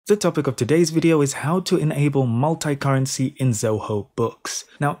The topic of today's video is how to enable multi-currency in Zoho Books.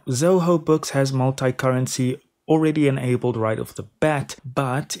 Now, Zoho Books has multi-currency already enabled right off the bat,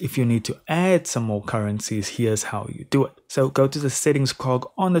 but if you need to add some more currencies, here's how you do it. So go to the settings cog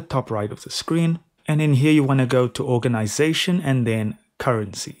on the top right of the screen, and in here you want to go to organization and then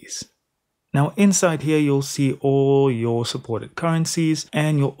currencies. Now inside here you'll see all your supported currencies,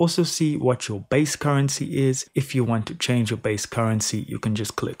 and you'll also see what your base currency is. If you want to change your base currency, you can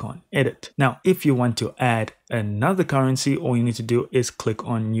just click on edit. Now if you want to add another currency, all you need to do is click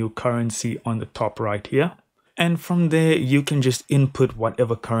on new currency on the top right here. And from there you can just input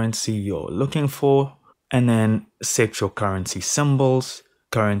whatever currency you're looking for, and then set your currency symbols,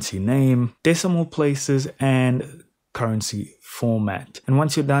 currency name, decimal places, and currency format. And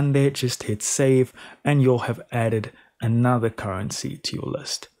once you're done there, just hit save and you'll have added another currency to your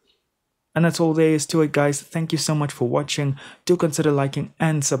list. And that's all there is to it, guys. Thank you so much for watching. Do consider liking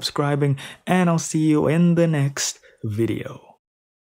and subscribing, and I'll see you in the next video.